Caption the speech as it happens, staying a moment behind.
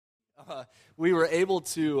we were able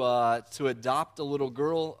to adopt a little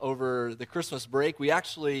girl over the Christmas break. We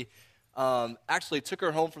actually took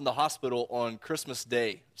her home from the hospital on Christmas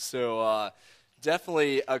Day. So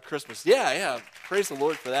definitely a Christmas. Yeah. Praise the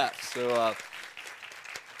Lord for that. So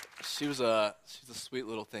she's a sweet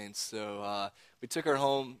little thing. So we took her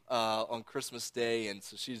home on Christmas Day, and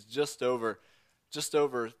so she's just over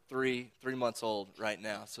 3 months old right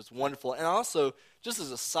now. So it's wonderful. And I also, just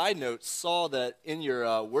as a side note, saw that in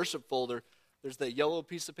your worship folder, there's that yellow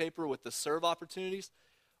piece of paper with the serve opportunities.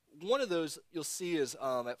 One of those you'll see is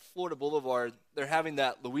at Florida Boulevard. They're having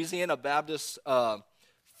that Louisiana Baptist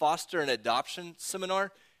Foster and Adoption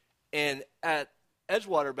Seminar. And at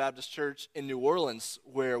Edgewater Baptist Church in New Orleans,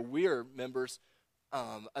 where we're members,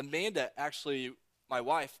 Amanda, actually, my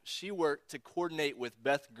wife, she worked to coordinate with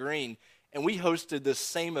Beth Green, and we hosted this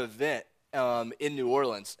same event in New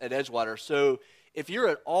Orleans at Edgewater. So if you're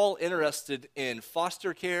at all interested in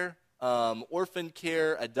foster care, orphan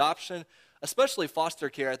care, adoption, especially foster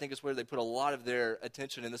care, I think is where they put a lot of their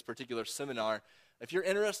attention in this particular seminar. If you're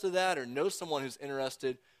interested in that or know someone who's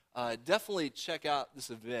interested, definitely check out this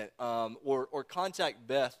event or contact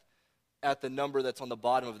Beth at the number that's on the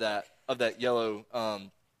bottom of that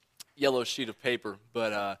yellow sheet of paper.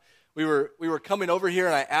 But we were coming over here,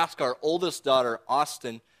 and I asked our oldest daughter,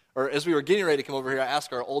 Austin, or as we were getting ready to come over here, I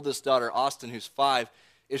asked our oldest daughter, Austin, who's 5,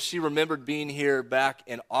 if she remembered being here back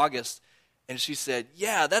in August, and she said,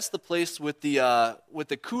 "Yeah, that's the place with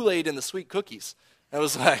the Kool-Aid and the sweet cookies." I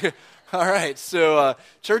was like, all right, so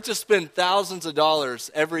churches spend thousands of dollars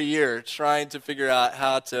every year trying to figure out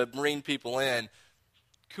how to bring people in.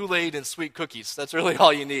 Kool-Aid and sweet cookies, that's really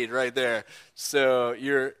all you need right there. So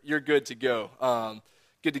you're good to go.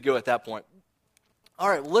 Good to go at that point. All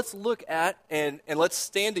right, well, let's look at and let's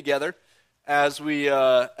stand together as we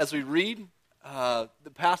read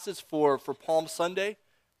the passage for Palm Sunday,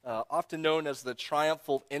 often known as the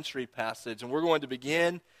Triumphal entry passage. And we're going to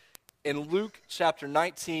begin in Luke chapter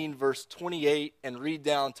 19, verse 28, and read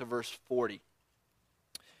down to verse 40.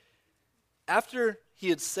 After he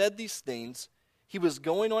had said these things, he was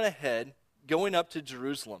going on ahead, going up to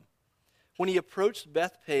Jerusalem. When he approached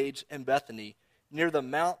Bethphage and Bethany, near the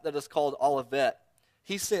mount that is called Olivet,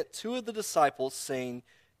 he sent 2 of the disciples, saying,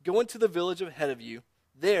 "Go into the village ahead of you.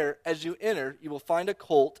 There, as you enter, you will find a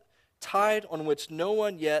colt tied on which no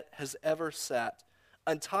one yet has ever sat.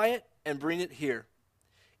 Untie it and bring it here.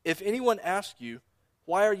 If anyone asks you,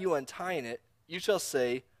 'Why are you untying it?' you shall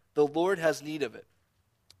say, 'The Lord has need of it.'"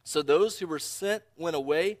 So those who were sent went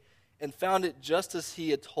away and found it just as he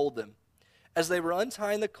had told them. As they were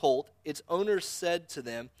untying the colt, its owners said to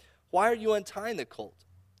them, "Why are you untying the colt?"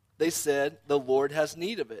 They said, "The Lord has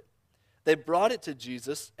need of it." They brought it to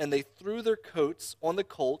Jesus, and they threw their coats on the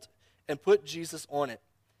colt and put Jesus on it.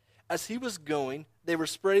 As he was going, they were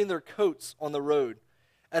spreading their coats on the road.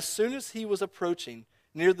 As soon as he was approaching,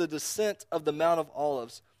 near the descent of the Mount of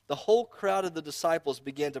Olives, the whole crowd of the disciples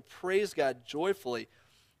began to praise God joyfully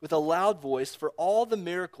with a loud voice for all the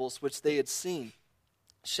miracles which they had seen,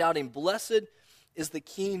 shouting, "Blessed is the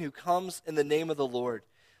King who comes in the name of the Lord.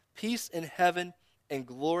 Peace in heaven and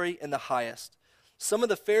glory in the highest." Some of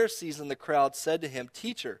the Pharisees in the crowd said to him,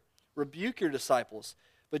 "Teacher, rebuke your disciples."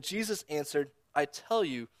 But Jesus answered, "I tell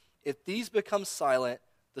you, if these become silent,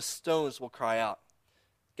 the stones will cry out."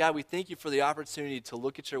 God, we thank you for the opportunity to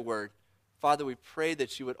look at your word. Father, we pray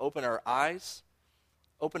that you would open our eyes,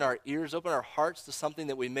 open our ears, open our hearts to something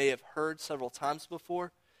that we may have heard several times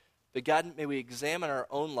before. But God, may we examine our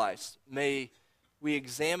own lives. May we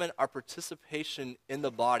examine our participation in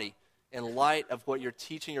the body in light of what you're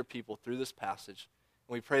teaching your people through this passage.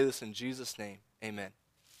 And we pray this in Jesus' name. Amen.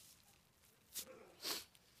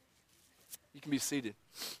 You can be seated.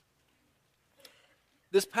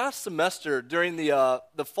 This past semester, during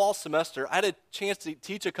the fall semester, I had a chance to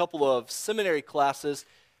teach a couple of seminary classes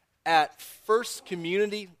at First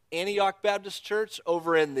Community Antioch Baptist Church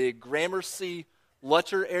over in the Gramercy,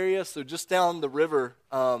 Lutcher area, so just down the river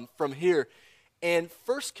from here. And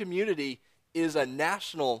First Community is a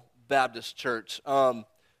national Baptist church.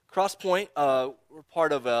 Cross Point, we're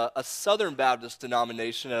part of a Southern Baptist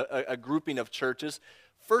denomination, a grouping of churches.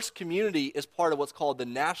 First Community is part of what's called the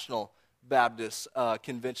National Baptist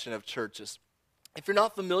Convention of Churches. If you're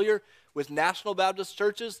not familiar with National Baptist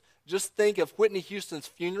churches, just think of Whitney Houston's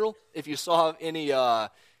funeral. If you saw any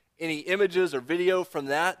images or video from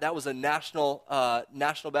that, that was a National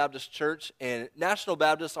Baptist church. And National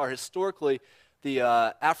Baptists are historically the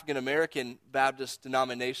African American Baptist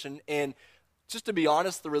denomination. And just to be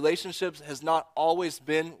honest, the relationships has not always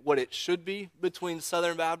been what it should be between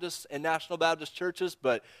Southern Baptists and National Baptist churches,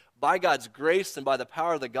 but by God's grace and by the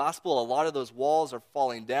power of the gospel, a lot of those walls are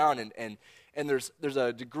falling down, and there's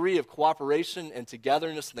a degree of cooperation and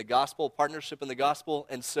togetherness in the gospel, partnership in the gospel.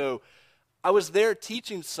 And so I was there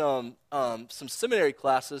teaching some seminary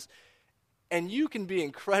classes, and you can be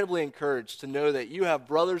incredibly encouraged to know that you have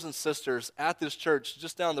brothers and sisters at this church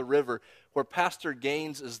just down the river where Pastor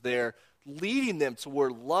Gaines is there leading them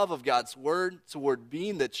toward love of God's word, toward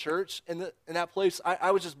being the church in that place.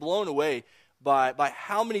 I was just blown away by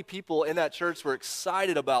how many people in that church were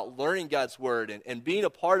excited about learning God's word and being a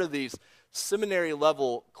part of these seminary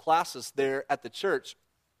level classes there at the church.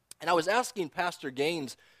 And I was asking Pastor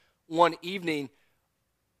Gaines one evening,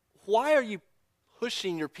 why are you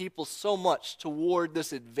pushing your people so much toward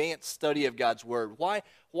this advanced study of God's word? Why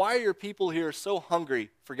are your people here so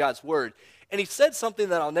hungry for God's word? And he said something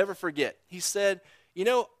that I'll never forget. He said,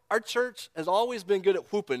 our church has always been good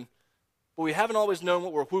at whooping, but we haven't always known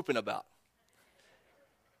what we're whooping about.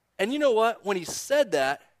 And you know what? When he said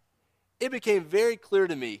that, it became very clear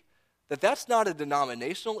to me that that's not a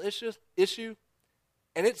denominational issue,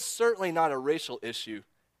 and it's certainly not a racial issue.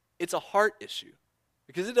 It's a heart issue.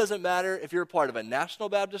 Because it doesn't matter if you're a part of a National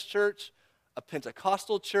Baptist church, a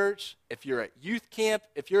Pentecostal church, if you're at youth camp,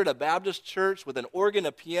 if you're at a Baptist church with an organ,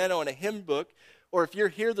 a piano, and a hymn book, or if you're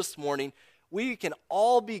here this morning, we can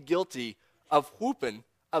all be guilty of whooping,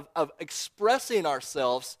 of expressing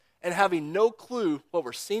ourselves and having no clue what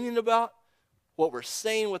we're singing about, what we're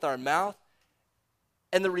saying with our mouth.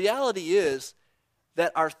 And the reality is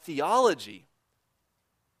that our theology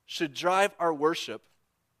should drive our worship,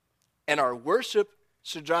 and our worship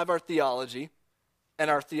should drive our theology, and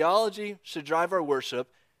our theology should drive our worship,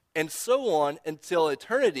 and so on until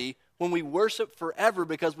eternity, when we worship forever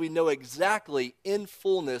because we know exactly in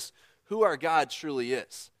fullness who our God truly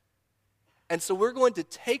is. And so we're going to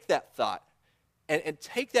take that thought and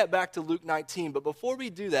take that back to Luke 19. But before we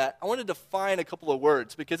do that, I want to define a couple of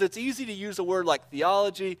words, because it's easy to use a word like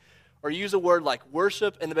theology or use a word like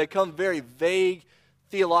worship and to become very vague,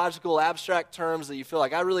 theological, abstract terms that you feel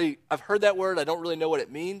like, I've heard that word, I don't really know what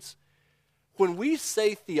it means. When we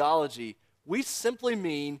say theology, we simply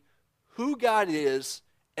mean who God is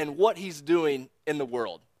and what he's doing in the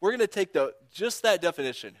world. We're going to take just that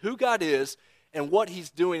definition, who God is and what he's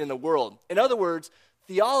doing in the world. In other words,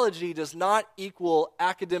 theology does not equal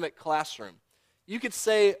academic classroom. You could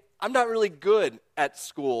say, I'm not really good at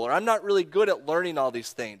school, or I'm not really good at learning all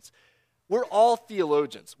these things. We're all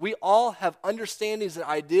theologians. We all have understandings and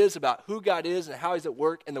ideas about who God is and how he's at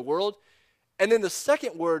work in the world. And then the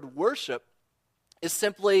second word, worship, is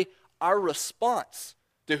simply our response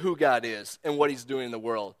to who God is and what he's doing in the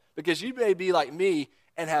world. Because you may be like me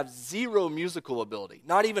and have zero musical ability,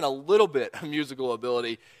 not even a little bit of musical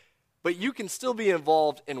ability, but you can still be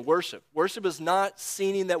involved in worship. Worship is not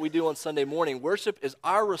singing that we do on Sunday morning. Worship is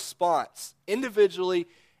our response individually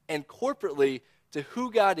and corporately to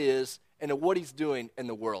who God is and to what he's doing in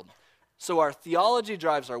the world. So our theology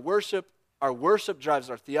drives our worship drives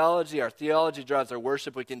our theology drives our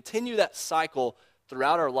worship. We continue that cycle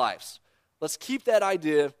throughout our lives. Let's keep that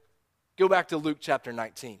idea. Go back to Luke chapter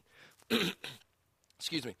 19.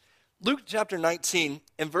 Excuse me. Luke chapter 19,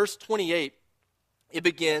 in verse 28, it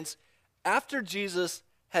begins, after Jesus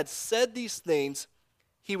had said these things,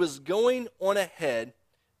 he was going on ahead,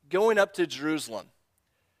 going up to Jerusalem.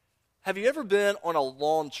 Have you ever been on a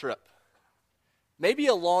long trip? Maybe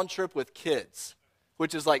a long trip with kids,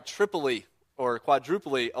 which is like triply or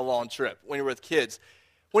quadruply a long trip when you're with kids.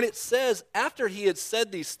 When it says, after he had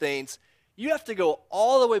said these things, you have to go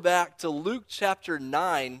all the way back to Luke chapter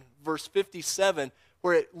 9, verse 57,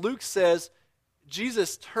 where Luke says,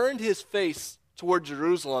 Jesus turned his face toward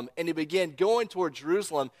Jerusalem, and he began going toward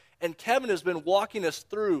Jerusalem, and Kevin has been walking us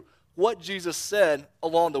through what Jesus said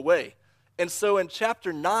along the way. And so in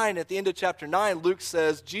chapter 9, at the end of chapter 9, Luke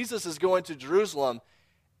says Jesus is going to Jerusalem,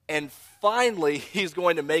 and finally he's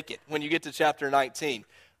going to make it when you get to chapter 19.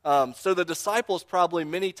 So the disciples probably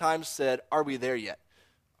many times said, are we there yet?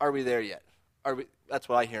 Are we there yet? That's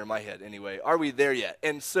what I hear in my head anyway. Are we there yet?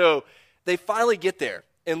 And so they finally get there.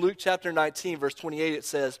 In Luke chapter 19, verse 28, it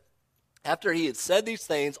says, after he had said these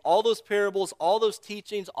things, all those parables, all those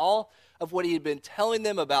teachings, all of what he had been telling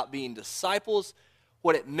them about being disciples,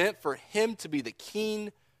 what it meant for him to be the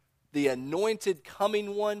king, the anointed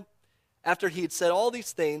coming one. After he had said all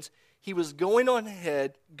these things, he was going on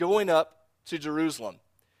ahead, going up to Jerusalem.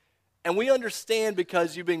 And we understand,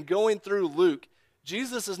 because you've been going through Luke,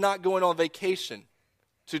 Jesus is not going on vacation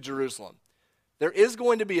to Jerusalem. There is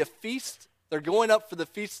going to be a feast. They're going up for the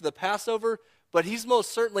feast of the Passover, but he's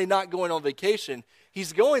most certainly not going on vacation.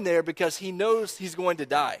 He's going there because he knows he's going to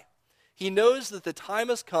die. He knows that the time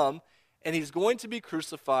has come, and he's going to be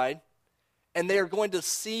crucified, and they are going to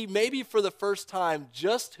see maybe for the first time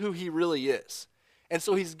just who he really is. And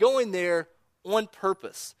so he's going there on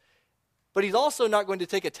purpose. But he's also not going to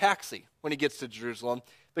take a taxi when he gets to Jerusalem,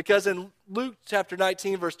 because in Luke chapter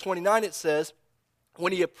 19, verse 29, it says,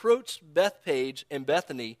 when he approached Bethphage and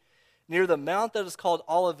Bethany, near the mount that is called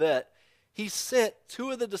Olivet, he sent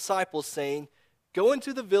two of the disciples, saying, go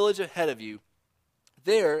into the village ahead of you.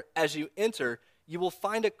 There, as you enter, you will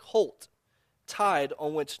find a colt tied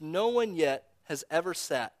on which no one yet has ever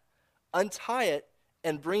sat. Untie it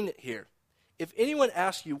and bring it here. If anyone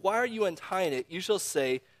asks you, why are you untying it? You shall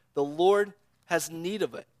say, the Lord has need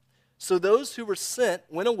of it. So those who were sent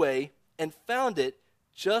went away and found it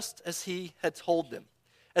just as he had told them.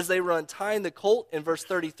 As they were untying the colt, in verse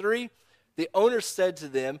 33, the owner said to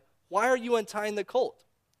them, why are you untying the colt?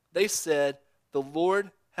 They said, the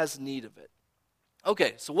Lord has need of it.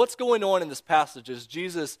 Okay, so what's going on in this passage is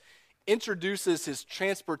Jesus introduces his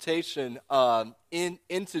transportation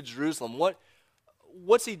into Jerusalem.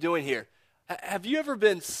 What's he doing here? Have you ever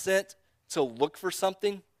been sent to look for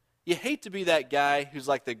something? You hate to be that guy who's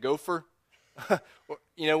like the gopher.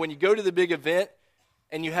 When you go to the big event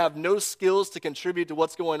and you have no skills to contribute to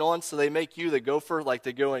what's going on, so they make you the gopher, like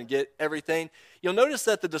to go and get everything. You'll notice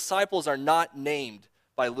that the disciples are not named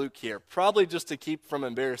by Luke here, probably just to keep from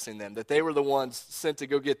embarrassing them, that they were the ones sent to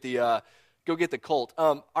go get the colt.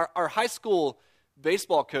 Our high school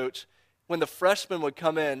baseball coach, when the freshmen would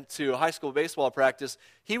come in to high school baseball practice,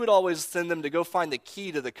 he would always send them to go find the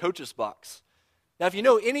key to the coach's box. Now, if you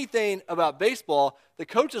know anything about baseball, the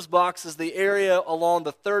coach's box is the area along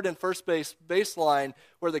the third and first baseline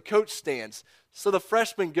where the coach stands. So the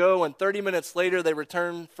freshmen go, and 30 minutes later, they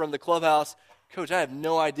return from the clubhouse. Coach, I have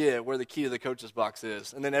no idea where the key to the coach's box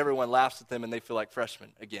is. And then everyone laughs at them, and they feel like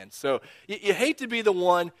freshmen again. So you hate to be the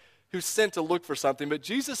one who's sent to look for something. But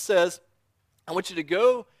Jesus says, I want you to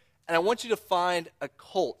go, and I want you to find a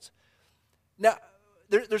colt. Now,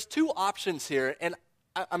 there's two options here, and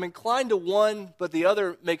I'm inclined to one, but the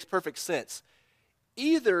other makes perfect sense.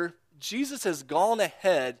 Either Jesus has gone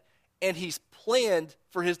ahead and he's planned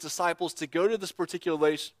for his disciples to go to this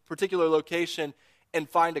particular location and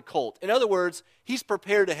find a colt. In other words, he's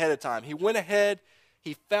prepared ahead of time. He went ahead,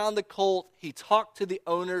 he found the colt, he talked to the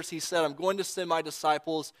owners, he said, I'm going to send my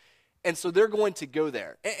disciples, and so they're going to go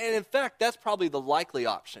there. And in fact, that's probably the likely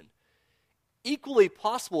option. Equally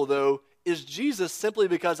possible, though, is Jesus, simply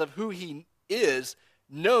because of who he is,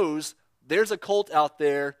 knows there's a colt out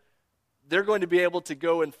there. They're going to be able to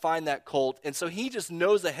go and find that colt. And so he just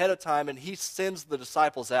knows ahead of time, and he sends the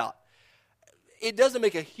disciples out. It doesn't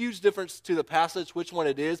make a huge difference to the passage which one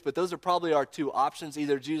it is, but those are probably our two options.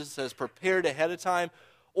 Either Jesus has prepared ahead of time,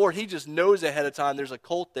 or he just knows ahead of time there's a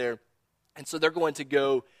colt there. And so they're going to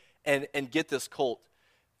go and get this colt.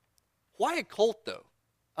 Why a colt, though?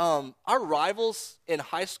 Our rivals in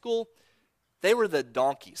high school, they were the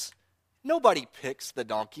donkeys. Nobody picks the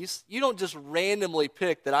donkeys. You don't just randomly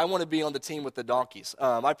pick that I want to be on the team with the donkeys.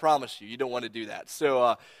 I promise you, you don't want to do that.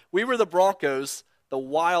 So we were the Broncos, the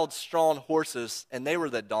wild, strong horses, and they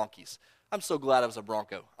were the donkeys. I'm so glad I was a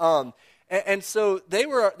Bronco. And so they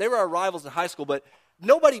were our rivals in high school, but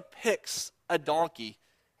nobody picks a donkey.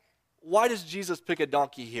 Why does Jesus pick a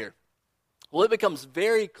donkey here? Well, it becomes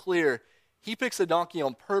very clear he picks a donkey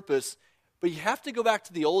on purpose, but you have to go back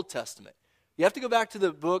to the Old Testament. You have to go back to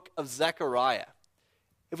the book of Zechariah.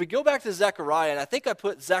 If we go back to Zechariah, and I think I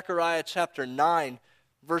put Zechariah chapter 9,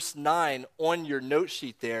 verse 9 on your note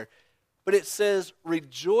sheet there, but it says,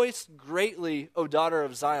 rejoice greatly, O daughter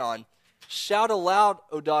of Zion. Shout aloud,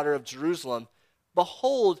 O daughter of Jerusalem.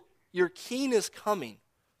 Behold, your king is coming.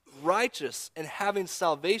 Righteous and having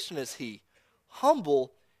salvation is he.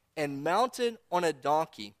 Humble and mounted on a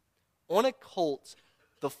donkey, on a colt,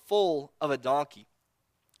 the foal of a donkey.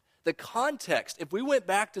 The context, if we went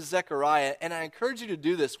back to Zechariah, and I encourage you to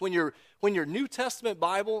do this, when your New Testament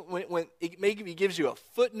Bible, when it maybe gives you a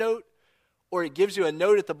footnote, or it gives you a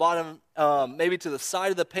note at the bottom, maybe to the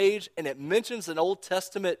side of the page, and it mentions an Old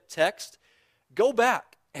Testament text, go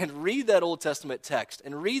back and read that Old Testament text,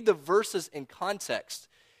 and read the verses in context.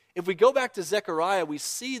 If we go back to Zechariah, we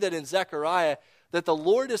see that in Zechariah, that the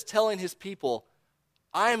Lord is telling his people,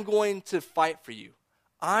 I am going to fight for you.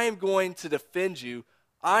 I am going to defend you.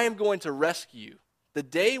 I am going to rescue you. The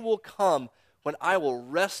day will come when I will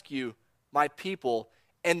rescue my people.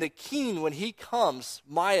 And the king, when he comes,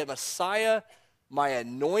 my Messiah, my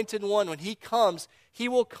anointed one, when he comes, he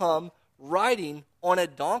will come riding on a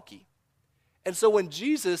donkey. And so when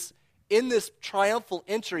Jesus, in this triumphal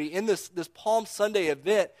entry, in this Palm Sunday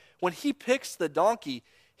event, when he picks the donkey,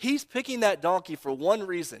 he's picking that donkey for one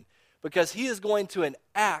reason, because he is going to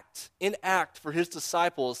enact for his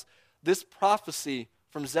disciples this prophecy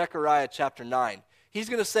from Zechariah chapter 9. He's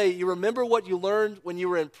going to say, you remember what you learned when you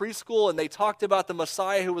were in preschool and they talked about the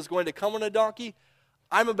Messiah who was going to come on a donkey?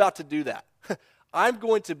 I'm about to do that. I'm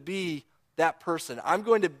going to be that person. I'm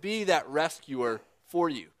going to be that rescuer for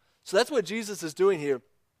you. So that's what Jesus is doing here.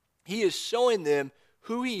 He is showing them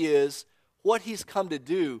who he is, what he's come to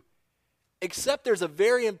do, except there's a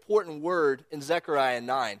very important word in Zechariah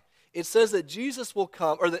 9. It says that Jesus will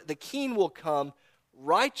come, or that the king will come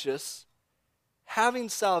righteous, having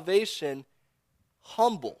salvation,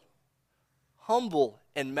 humble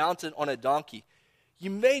and mounted on a donkey. You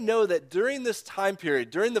may know that during this time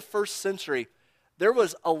period, during the first century, there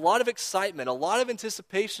was a lot of excitement, a lot of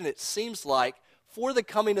anticipation, it seems like, for the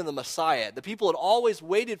coming of the Messiah. The people had always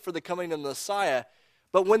waited for the coming of the Messiah,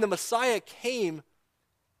 but when the Messiah came,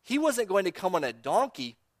 he wasn't going to come on a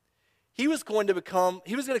donkey. He was going to come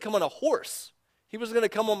on a horse. He was going to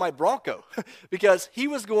come on my Bronco because he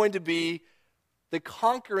was going to be the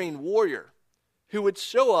conquering warrior who would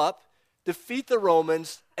show up, defeat the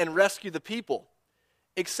Romans, and rescue the people.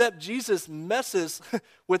 Except Jesus messes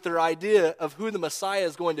with their idea of who the Messiah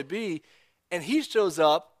is going to be, and he shows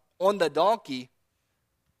up on the donkey,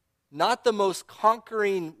 not the most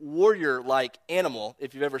conquering warrior-like animal,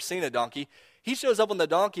 if you've ever seen a donkey. He shows up on the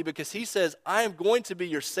donkey because he says, I am going to be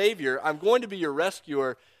your savior, I'm going to be your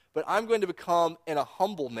rescuer, but I'm going to become in a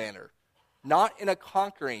humble manner, not in a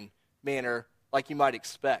conquering manner like you might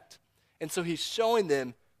expect. And so he's showing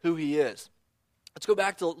them who he is. Let's go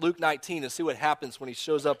back to Luke 19 and see what happens when he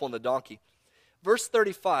shows up on the donkey. Verse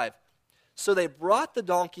 35, so they brought the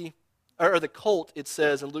donkey, or the colt, it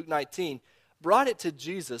says in Luke 19, brought it to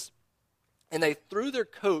Jesus, and they threw their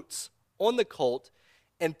coats on the colt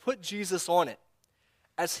and put Jesus on it.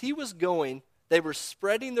 As he was going, they were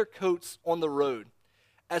spreading their coats on the road.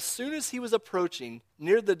 As soon as he was approaching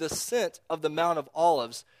near the descent of the Mount of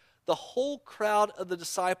Olives, the whole crowd of the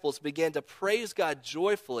disciples began to praise God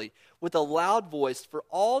joyfully with a loud voice for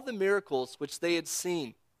all the miracles which they had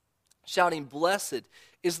seen, shouting, Blessed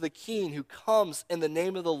is the King who comes in the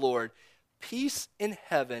name of the Lord, peace in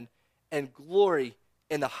heaven and glory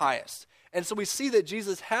in the highest. And so we see that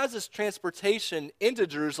Jesus has this transportation into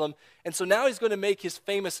Jerusalem, and so now he's going to make his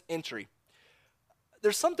famous entry.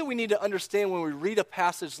 There's something we need to understand when we read a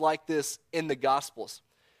passage like this in the Gospels.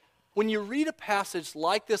 When you read a passage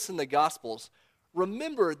like this in the Gospels,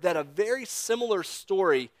 remember that a very similar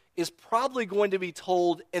story is probably going to be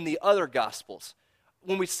told in the other Gospels.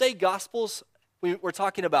 When we say Gospels, we're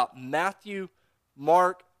talking about Matthew,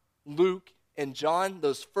 Mark, Luke, and John,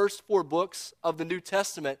 those first 4 books of the New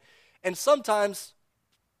Testament. And sometimes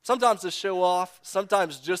to show off,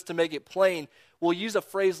 sometimes just to make it plain, we'll use a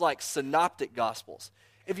phrase like synoptic Gospels.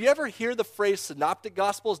 If you ever hear the phrase synoptic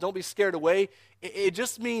Gospels, don't be scared away. It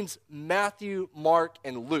just means Matthew, Mark,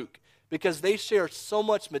 and Luke, because they share so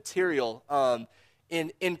much material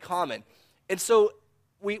in common. And so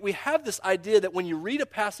we have this idea that when you read a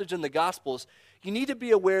passage in the Gospels, you need to be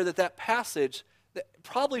aware that that passage that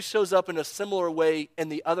probably shows up in a similar way in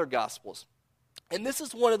the other Gospels. And this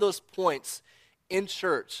is one of those points in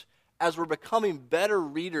church as we're becoming better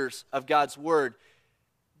readers of God's Word.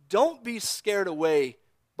 Don't be scared away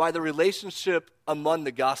by the relationship among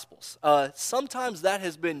the Gospels. Sometimes that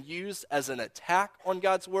has been used as an attack on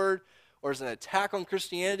God's Word or as an attack on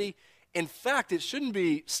Christianity. In fact, it shouldn't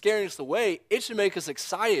be scaring us away. It should make us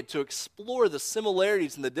excited to explore the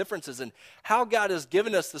similarities and the differences and how God has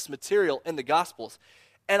given us this material in the Gospels.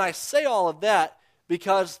 And I say all of that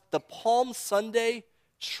because the Palm Sunday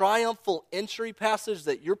triumphal entry passage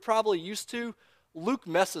that you're probably used to, Luke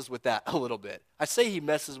messes with that a little bit. I say he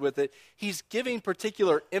messes with it. He's giving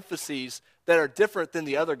particular emphases that are different than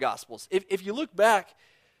the other Gospels. If you look back,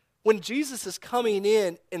 when Jesus is coming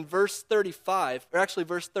in verse 35, or actually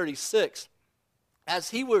verse 36,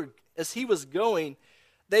 as he was going,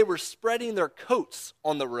 they were spreading their coats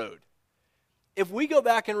on the road. If we go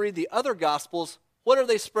back and read the other Gospels, what are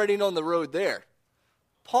they spreading on the road there?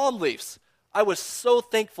 Palm leaves. I was so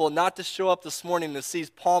thankful not to show up this morning to see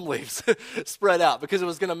palm leaves spread out because it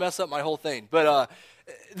was going to mess up my whole thing. But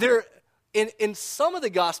there, in some of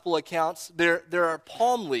the gospel accounts, there are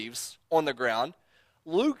palm leaves on the ground.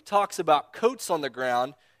 Luke talks about coats on the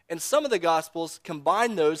ground, and some of the gospels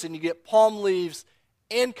combine those, and you get palm leaves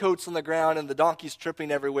and coats on the ground, and the donkey's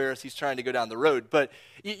tripping everywhere as he's trying to go down the road. But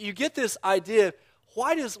you get this idea,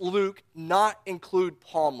 why does Luke not include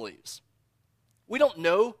palm leaves? We don't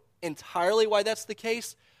know entirely why that's the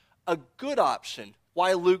case. A good option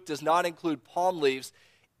why Luke does not include palm leaves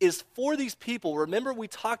is for these people. Remember we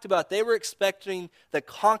talked about they were expecting the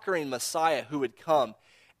conquering Messiah who would come.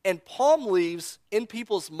 And palm leaves in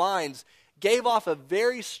people's minds gave off a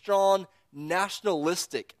very strong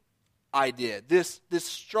nationalistic idea. This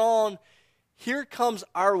strong, here comes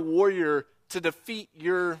our warrior to defeat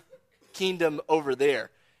your kingdom over there.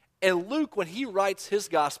 And Luke, when he writes his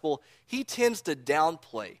gospel, he tends to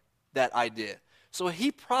downplay that idea. So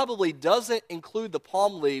he probably doesn't include the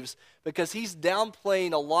palm leaves because he's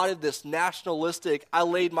downplaying a lot of this nationalistic, I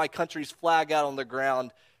laid my country's flag out on the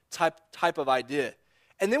ground type of idea.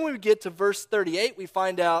 And then when we get to verse 38, we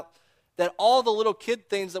find out that all the little kid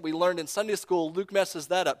things that we learned in Sunday school, Luke messes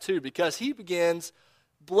that up too, because he begins,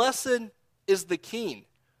 blessed is the king.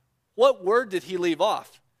 What word did he leave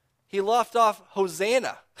off? He left off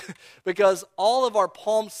Hosanna, because all of our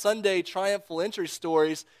Palm Sunday triumphal entry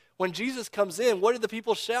stories, when Jesus comes in, what do the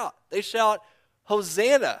people shout? They shout,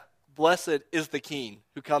 Hosanna, blessed is the king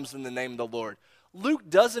who comes in the name of the Lord. Luke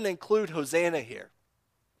doesn't include Hosanna here.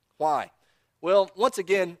 Why? Well, once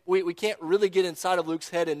again, we can't really get inside of Luke's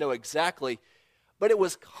head and know exactly, but it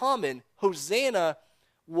was common. Hosanna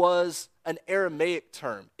was an Aramaic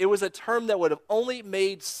term. It was a term that would have only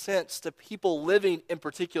made sense to people living in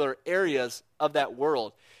particular areas of that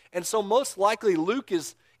world. And so most likely Luke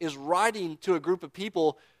is writing to a group of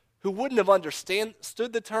people who wouldn't have understood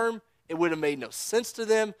the term. It would have made no sense to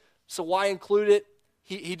them. So why include it?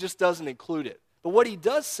 He just doesn't include it. But what he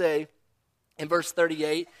does say in verse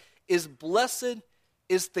 38 is, blessed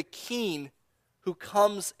is the king who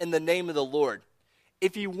comes in the name of the Lord.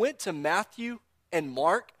 If you went to Matthew and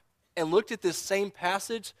Mark and looked at this same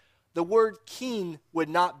passage, the word king would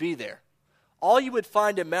not be there. All you would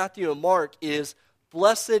find in Matthew and Mark is,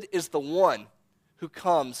 blessed is the one who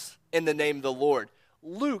comes in the name of the Lord.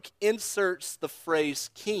 Luke inserts the phrase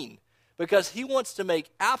king because he wants to make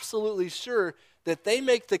absolutely sure that they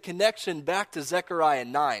make the connection back to Zechariah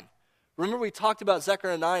 9. Remember we talked about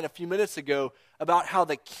Zechariah 9 a few minutes ago about how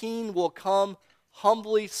the king will come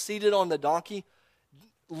humbly seated on the donkey.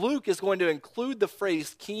 Luke is going to include the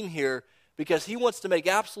phrase king here because he wants to make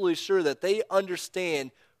absolutely sure that they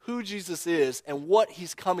understand who Jesus is and what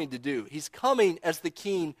he's coming to do. He's coming as the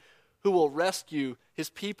king who will rescue his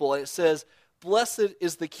people. And it says, blessed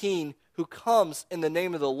is the king who comes in the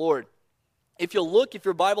name of the Lord. If you'll look, if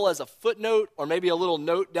your Bible has a footnote or maybe a little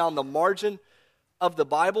note down the margin of the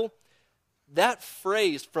Bible, that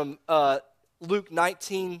phrase from Luke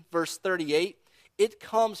 19, verse 38, it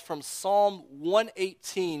comes from Psalm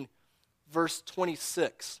 118, verse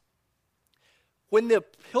 26. When the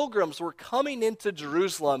pilgrims were coming into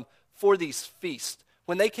Jerusalem for these feasts,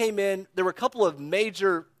 when they came in, there were a couple of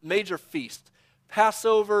major feasts.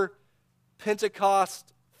 Passover,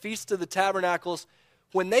 Pentecost, Feast of the Tabernacles.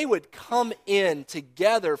 When they would come in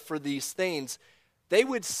together for these things, they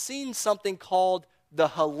would sing something called the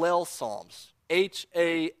Hallel Psalms,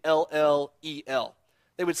 Hallel.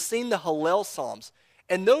 They would sing the Hallel Psalms,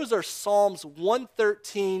 and those are Psalms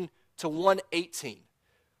 113 to 118.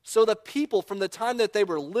 So the people, from the time that they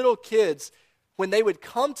were little kids, when they would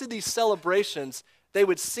come to these celebrations, they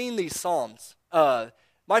would sing these psalms.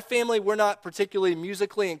 My family, we're not particularly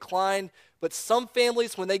musically inclined, but some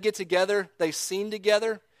families, when they get together, they sing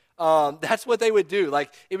together. That's what they would do.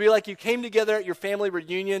 Like, it'd be like you came together at your family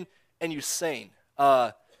reunion and you sang.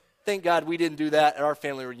 Thank God we didn't do that at our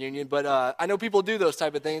family reunion, but I know people do those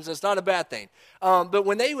type of things. It's not a bad thing. But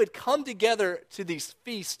when they would come together to these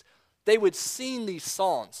feasts, they would sing these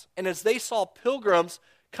songs. And as they saw pilgrims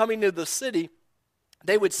coming to the city,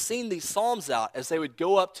 they would sing these psalms out as they would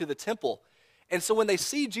go up to the temple. And so when they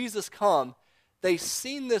see Jesus come, they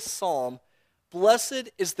sing this psalm, blessed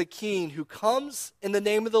is the king who comes in the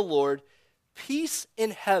name of the Lord, peace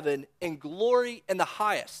in heaven and glory in the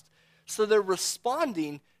highest. So they're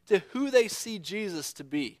responding to who they see Jesus to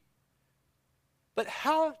be. But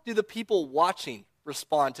how do the people watching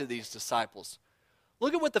respond to these disciples?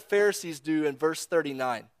 Look at what the Pharisees do in verse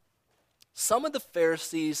 39. Some of the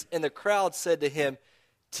Pharisees in the crowd said to him,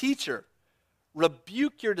 teacher,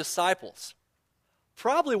 rebuke your disciples.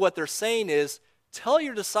 Probably what they're saying is, tell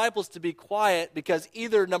your disciples to be quiet because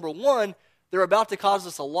either, number one, they're about to cause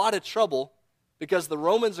us a lot of trouble because the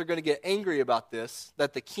Romans are going to get angry about this,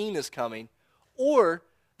 that the king is coming, or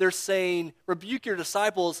they're saying, rebuke your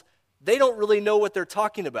disciples. They don't really know what they're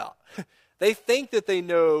talking about. They think that they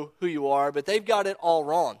know who you are, but they've got it all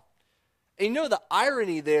wrong. And you know the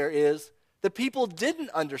irony there is the people didn't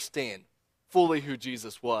understand fully who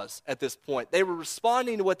Jesus was at this point. They were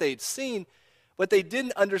responding to what they'd seen, but they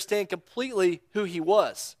didn't understand completely who he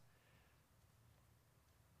was.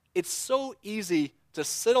 It's so easy to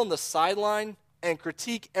sit on the sideline and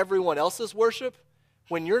critique everyone else's worship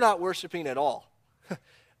when you're not worshiping at all.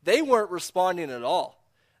 They weren't responding at all.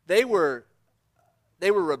 They were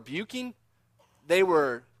They were rebuking. They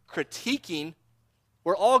were critiquing.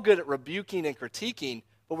 We're all good at rebuking and critiquing,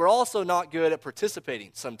 but we're also not good at participating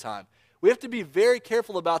sometimes. We have to be very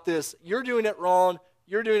careful about this. You're doing it wrong.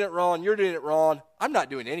 You're doing it wrong. You're doing it wrong. I'm not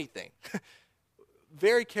doing anything.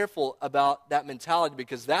 Very careful about that mentality,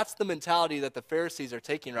 because that's the mentality that the Pharisees are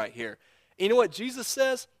taking right here. And you know what Jesus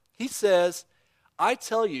says? He says, I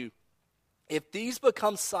tell you, if these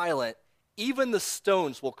become silent, even the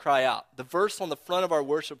stones will cry out. The verse on the front of our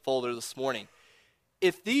worship folder this morning.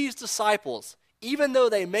 If these disciples, even though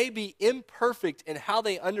they may be imperfect in how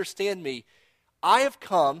they understand me, I have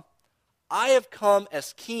come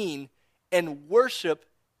as king, and worship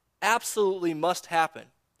absolutely must happen.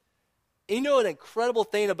 And you know an incredible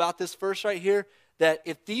thing about this verse right here? That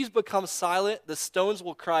if these become silent, the stones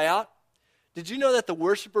will cry out. Did you know that the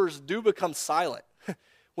worshipers do become silent?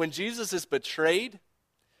 When Jesus is betrayed,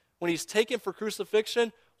 when he's taken for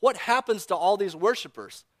crucifixion, what happens to all these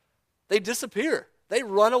worshipers? They disappear. They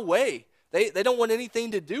run away. They don't want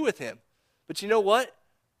anything to do with him. But you know what?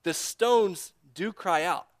 The stones do cry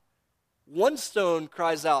out. One stone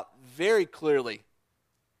cries out very clearly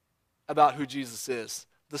about who Jesus is.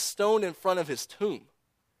 The stone in front of his tomb.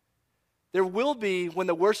 There will be, when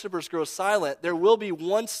the worshipers grow silent, there will be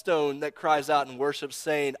one stone that cries out in worship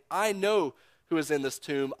saying, I know who is in this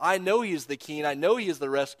tomb. I know he is the king. I know he is the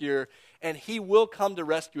rescuer, and he will come to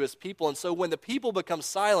rescue his people. And so when the people become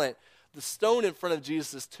silent, the stone in front of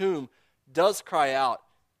Jesus' tomb does cry out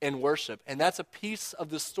in worship. And that's a piece of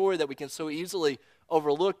the story that we can so easily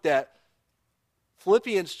overlook, that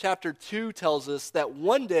Philippians chapter 2 tells us that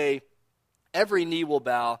one day every knee will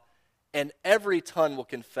bow and every tongue will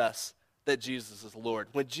confess that Jesus is Lord.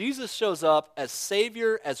 When Jesus shows up as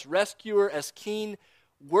Savior, as rescuer, as King,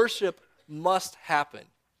 worship must happen,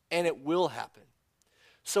 and it will happen.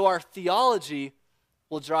 So our theology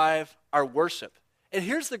will drive our worship. And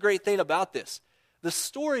here's the great thing about this. The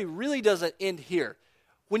story really doesn't end here.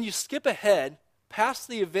 When you skip ahead past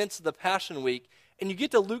the events of the Passion Week and you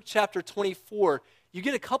get to Luke chapter 24, you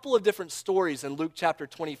get a couple of different stories in Luke chapter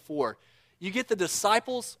 24. You get the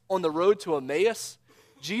disciples on the road to Emmaus.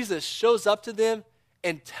 Jesus shows up to them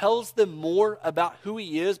and tells them more about who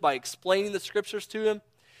he is by explaining the scriptures to them.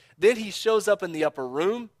 Then he shows up in the upper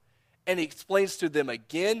room and he explains to them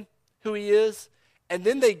again who he is. And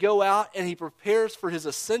then they go out and he prepares for his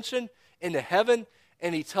ascension into heaven,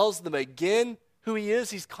 and he tells them again who he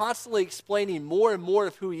is. He's constantly explaining more and more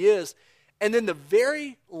of who he is. And then the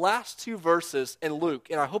very last two verses in Luke,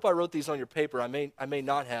 and I hope I wrote these on your paper, I may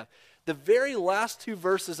not have. The very last two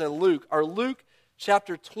verses in Luke are Luke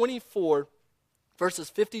chapter 24,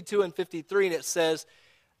 verses 52 and 53, and it says,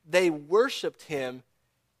 they worshiped him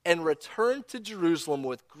and returned to Jerusalem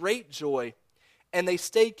with great joy, and they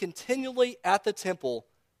stayed continually at the temple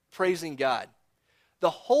praising God. The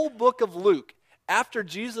whole book of Luke, after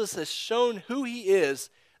Jesus has shown who he is,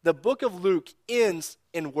 the book of Luke ends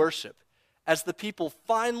in worship as the people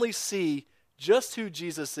finally see just who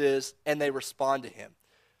Jesus is and they respond to him.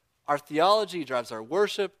 Our theology drives our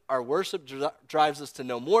worship. Our worship drives us to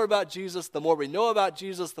know more about Jesus. The more we know about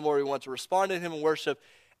Jesus, the more we want to respond to him in worship,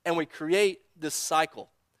 and we create this cycle.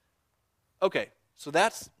 Okay, so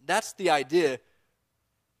that's the idea.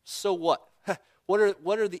 So what?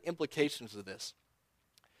 What are the implications of this?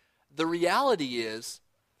 The reality is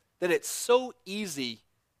that it's so easy,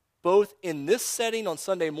 both in this setting on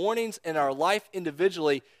Sunday mornings and our life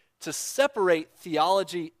individually, to separate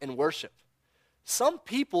theology and worship. Some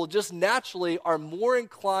people just naturally are more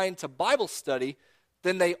inclined to Bible study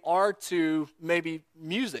than they are to maybe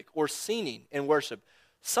music or singing in worship.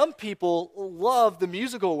 Some people love the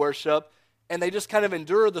musical worship and they just kind of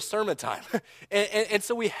endure the sermon time. and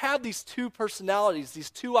so we have these two personalities, these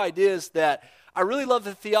two ideas that I really love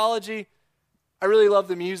the theology, I really love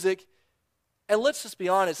the music, and let's just be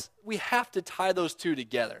honest, we have to tie those two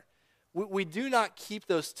together. We do not keep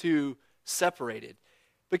those two separated,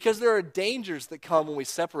 because there are dangers that come when we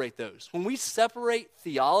separate those. When we separate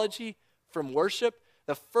theology from worship,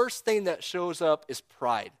 the first thing that shows up is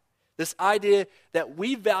pride. This idea that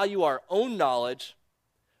we value our own knowledge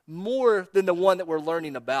more than the one that we're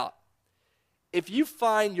learning about. If you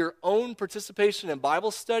find your own participation in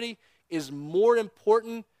Bible study is more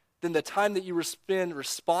important than the time that you spend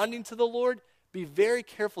responding to the Lord, be very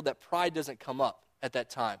careful that pride doesn't come up at that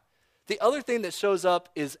time. The other thing that shows up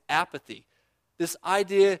is apathy. This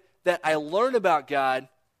idea that I learn about God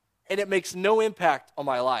and it makes no impact on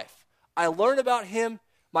my life. I learn about him,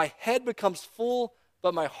 my head becomes full,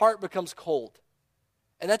 but my heart becomes cold.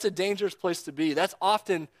 And that's a dangerous place to be. That's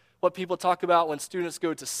often what people talk about when students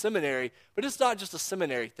go to seminary, but it's not just a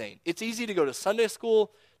seminary thing. It's easy to go to Sunday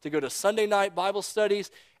school, to go to Sunday night Bible studies,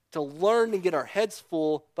 to learn and get our heads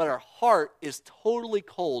full, but our heart is totally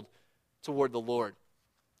cold toward the Lord.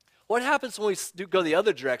 What happens when we go the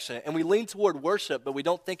other direction and we lean toward worship, but we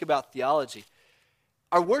don't think about theology?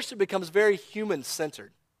 Our worship becomes very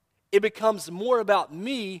human-centered. It becomes more about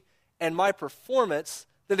me and my performance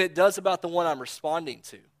than it does about the one I'm responding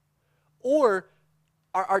to. Or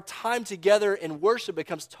our time together in worship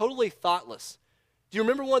becomes totally thoughtless. Do you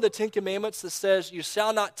remember one of the 10 Commandments that says, you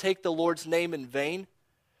shall not take the Lord's name in vain?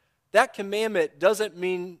 That commandment doesn't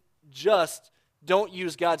mean just don't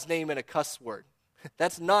use God's name in a cuss word.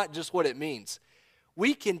 That's not just what it means.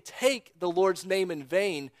 We can take the Lord's name in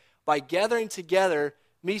vain by gathering together,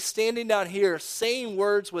 me standing down here saying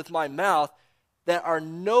words with my mouth that are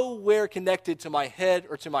nowhere connected to my head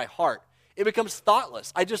or to my heart. It becomes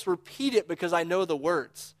thoughtless. I just repeat it because I know the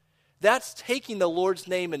words. That's taking the Lord's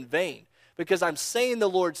name in vain because I'm saying the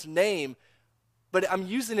Lord's name, but I'm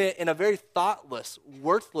using it in a very thoughtless,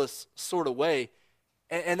 worthless sort of way.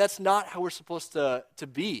 And that's not how we're supposed to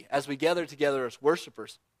be as we gather together as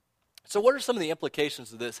worshipers. So what are some of the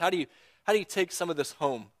implications of this? How do you take some of this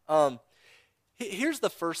home? Here's the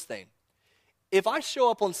first thing. If I show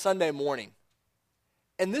up on Sunday morning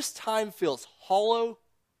and this time feels hollow,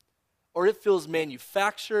 or it feels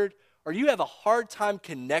manufactured, or you have a hard time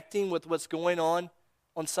connecting with what's going on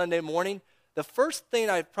Sunday morning, the first thing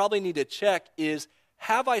I probably need to check is,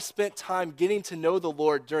 have I spent time getting to know the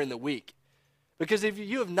Lord during the week? Because if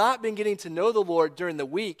you have not been getting to know the Lord during the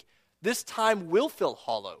week, this time will feel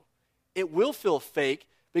hollow. It will feel fake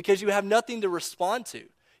because you have nothing to respond to.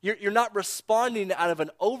 You're not responding out of an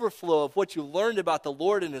overflow of what you learned about the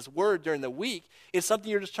Lord and His Word during the week. It's something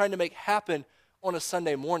you're just trying to make happen on a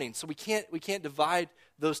Sunday morning. So we can't divide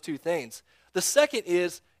those two things. The second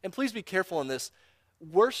is, and please be careful on this,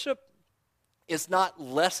 worship is not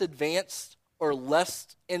less advanced or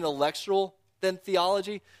less intellectual than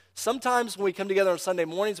theology. Sometimes when we come together on Sunday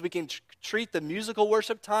mornings, we can treat the musical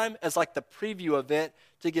worship time as like the preview event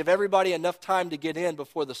to give everybody enough time to get in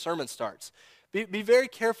before the sermon starts. Be very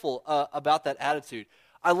careful about that attitude.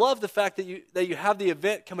 I love the fact that you have the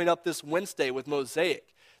event coming up this Wednesday with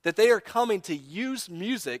Mosaic, that they are coming to use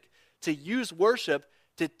music, to use worship,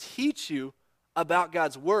 to teach you about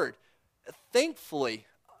God's Word. Thankfully,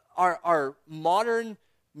 our modern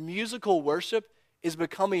musical worship is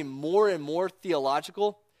becoming more and more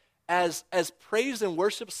theological. As praise and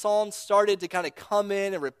worship songs started to kind of come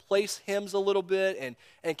in and replace hymns a little bit,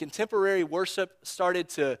 and contemporary worship started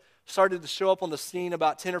to show up on the scene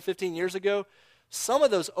about 10 or 15 years ago, some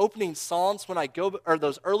of those opening songs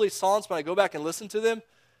those early songs, when I go back and listen to them,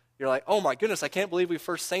 you're like, oh my goodness, I can't believe we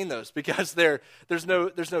first sang those, because there's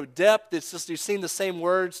no depth. It's just you've seen the same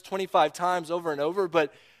words 25 times over and over.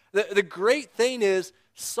 But the great thing is,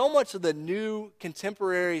 so much of the new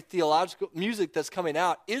contemporary theological music that's coming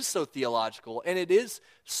out is so theological, and it is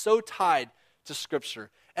so tied to Scripture.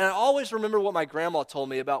 And I always remember what my grandma told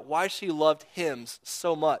me about why she loved hymns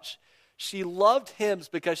so much. She loved hymns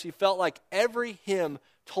because she felt like every hymn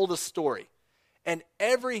told a story, and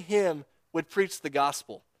every hymn would preach the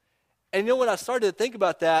gospel. And when I started to think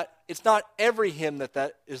about that, it's not every hymn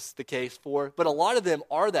that is the case for, but a lot of them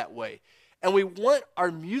are that way. And we want our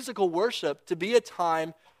musical worship to be a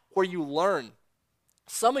time where you learn.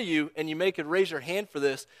 Some of you, and you may could raise your hand for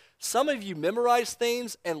this, some of you memorize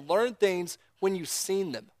things and learn things when you've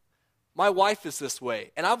seen them. My wife is this way,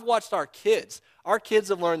 and I've watched our kids. Our kids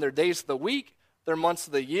have learned their days of the week, their months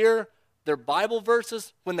of the year, their Bible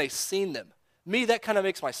verses when they've seen them. Me, that kind of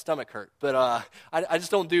makes my stomach hurt, but I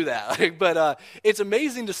just don't do that. But it's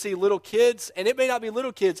amazing to see little kids, and it may not be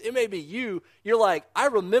little kids, it may be you. You're like, I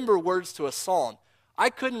remember words to a song.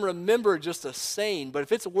 I couldn't remember just a saying, but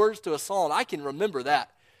if it's words to a song, I can remember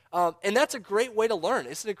that. And that's a great way to learn.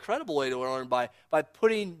 It's an incredible way to learn by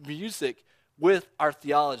putting music with our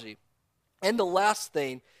theology. And the last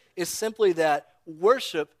thing is simply that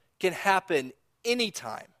worship can happen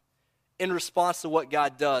anytime in response to what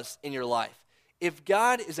God does in your life. If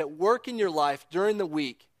God is at work in your life during the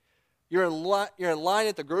week, you're in line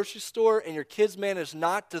at the grocery store and your kids managed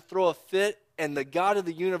not to throw a fit, and the God of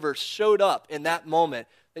the universe showed up in that moment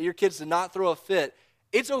that your kids did not throw a fit,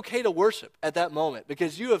 it's okay to worship at that moment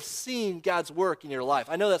because you have seen God's work in your life.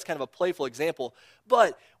 I know that's kind of a playful example,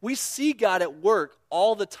 but we see God at work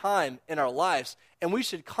all the time in our lives, and we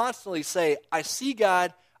should constantly say, I see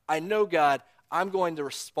God, I know God, I'm going to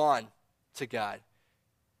respond to God.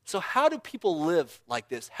 So how do people live like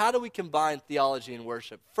this? How do we combine theology and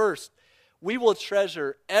worship? First, we will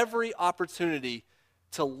treasure every opportunity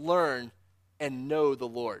to learn and know the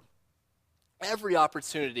Lord. every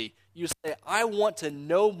opportunity, you say, I want to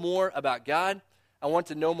know more about God. I want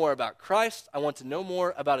to know more about Christ. I want to know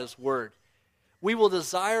more about his word. We will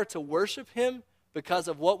desire to worship him because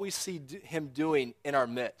of what we see him doing in our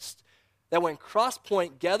midst. That when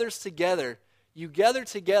Crosspoint gathers together, you gather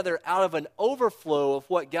together out of an overflow of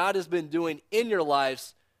what God has been doing in your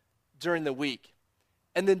lives during the week.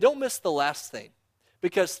 And then don't miss the last thing,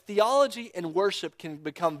 because theology and worship can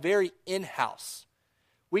become very in-house.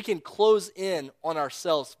 We can close in on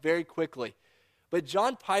ourselves very quickly. But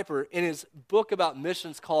John Piper, in his book about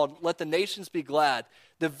missions called Let the Nations Be Glad,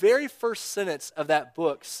 the very first sentence of that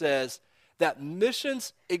book says that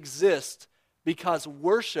missions exist because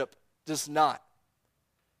worship does not.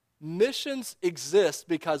 Missions exist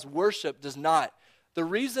because worship does not. The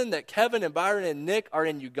reason that Kevin and Byron and Nick are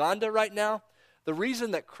in Uganda right now, the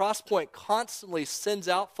reason that Crosspoint constantly sends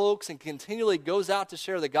out folks and continually goes out to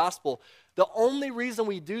share the gospel, the only reason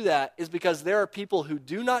we do that is because there are people who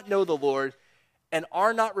do not know the Lord and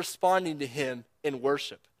are not responding to him in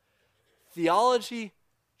worship. Theology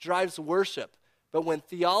drives worship, but when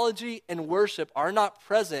theology and worship are not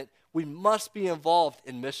present, we must be involved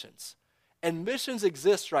in missions. And missions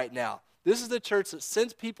exist right now. This is the church that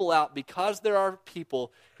sends people out because there are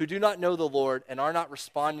people who do not know the Lord and are not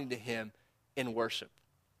responding to him in worship.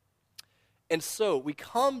 And so we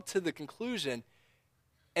come to the conclusion,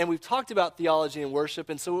 and we've talked about theology and worship,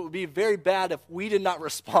 and so it would be very bad if we did not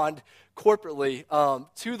respond corporately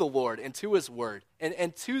to the Lord and to his word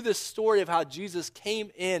and to this story of how Jesus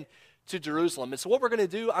came in to Jerusalem. And so what we're going to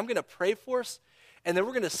do, I'm going to pray for us, and then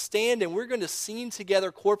we're going to stand and we're going to sing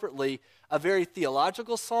together corporately a very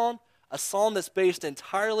theological psalm, a psalm that's based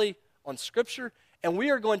entirely on Scripture, and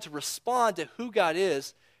we are going to respond to who God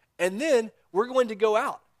is, and then we're going to go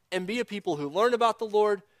out and be a people who learn about the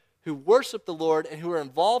Lord, who worship the Lord, and who are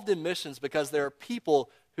involved in missions because there are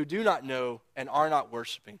people who do not know and are not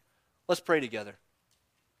worshiping. Let's pray together.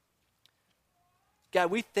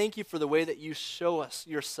 God, we thank you for the way that you show us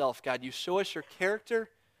yourself, God. You show us your character,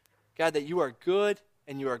 God, that you are good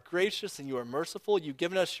and you are gracious and you are merciful. You've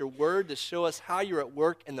given us your word to show us how you're at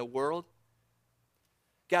work in the world.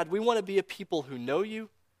 God, we want to be a people who know you.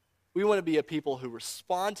 We want to be a people who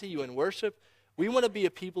respond to you in worship. We want to be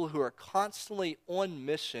a people who are constantly on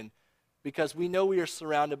mission because we know we are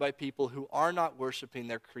surrounded by people who are not worshiping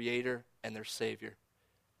their Creator and their Savior.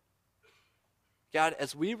 God,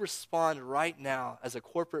 as we respond right now as a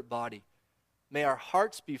corporate body, may our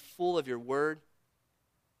hearts be full of your word,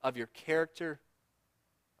 of your character,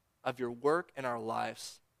 of your work in our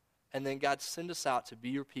lives. And then, God, send us out to be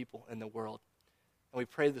your people in the world. And we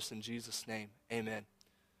pray this in Jesus' name. Amen.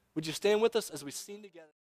 Would you stand with us as we sing together?